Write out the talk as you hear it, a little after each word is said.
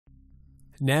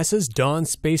NASA's Dawn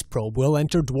space probe will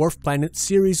enter dwarf planet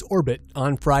Ceres orbit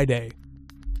on Friday.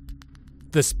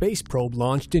 The space probe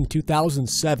launched in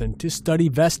 2007 to study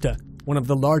Vesta, one of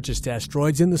the largest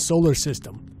asteroids in the solar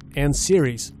system, and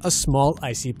Ceres, a small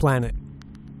icy planet.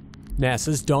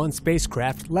 NASA's Dawn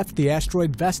spacecraft left the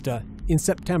asteroid Vesta in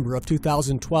September of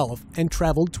 2012 and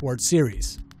traveled toward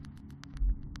Ceres.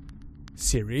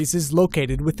 Ceres is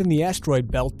located within the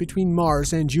asteroid belt between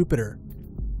Mars and Jupiter.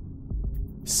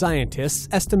 Scientists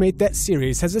estimate that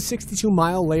Ceres has a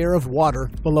 62-mile layer of water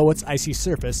below its icy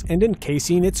surface and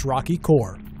encasing its rocky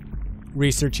core.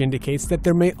 Research indicates that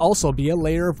there may also be a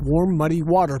layer of warm, muddy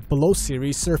water below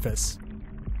Ceres' surface.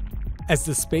 As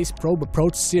the space probe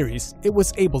approached Ceres, it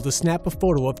was able to snap a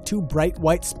photo of two bright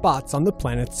white spots on the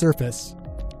planet's surface.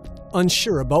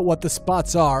 Unsure about what the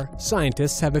spots are,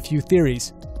 scientists have a few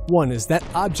theories. One is that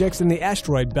objects in the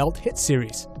asteroid belt hit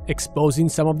Ceres, exposing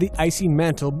some of the icy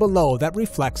mantle below that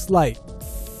reflects light.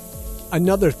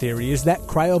 Another theory is that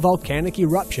cryovolcanic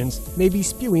eruptions may be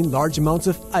spewing large amounts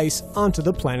of ice onto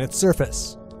the planet's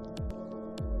surface.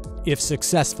 If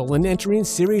successful in entering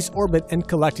Ceres orbit and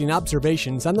collecting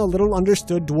observations on the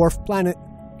little-understood dwarf planet,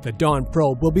 the Dawn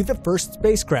probe will be the first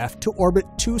spacecraft to orbit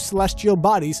two celestial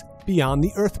bodies beyond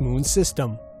the Earth-Moon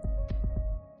system.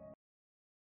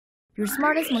 Your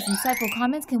smartest, most insightful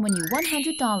comments can win you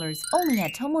 $100 only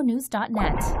at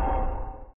TomoNews.net.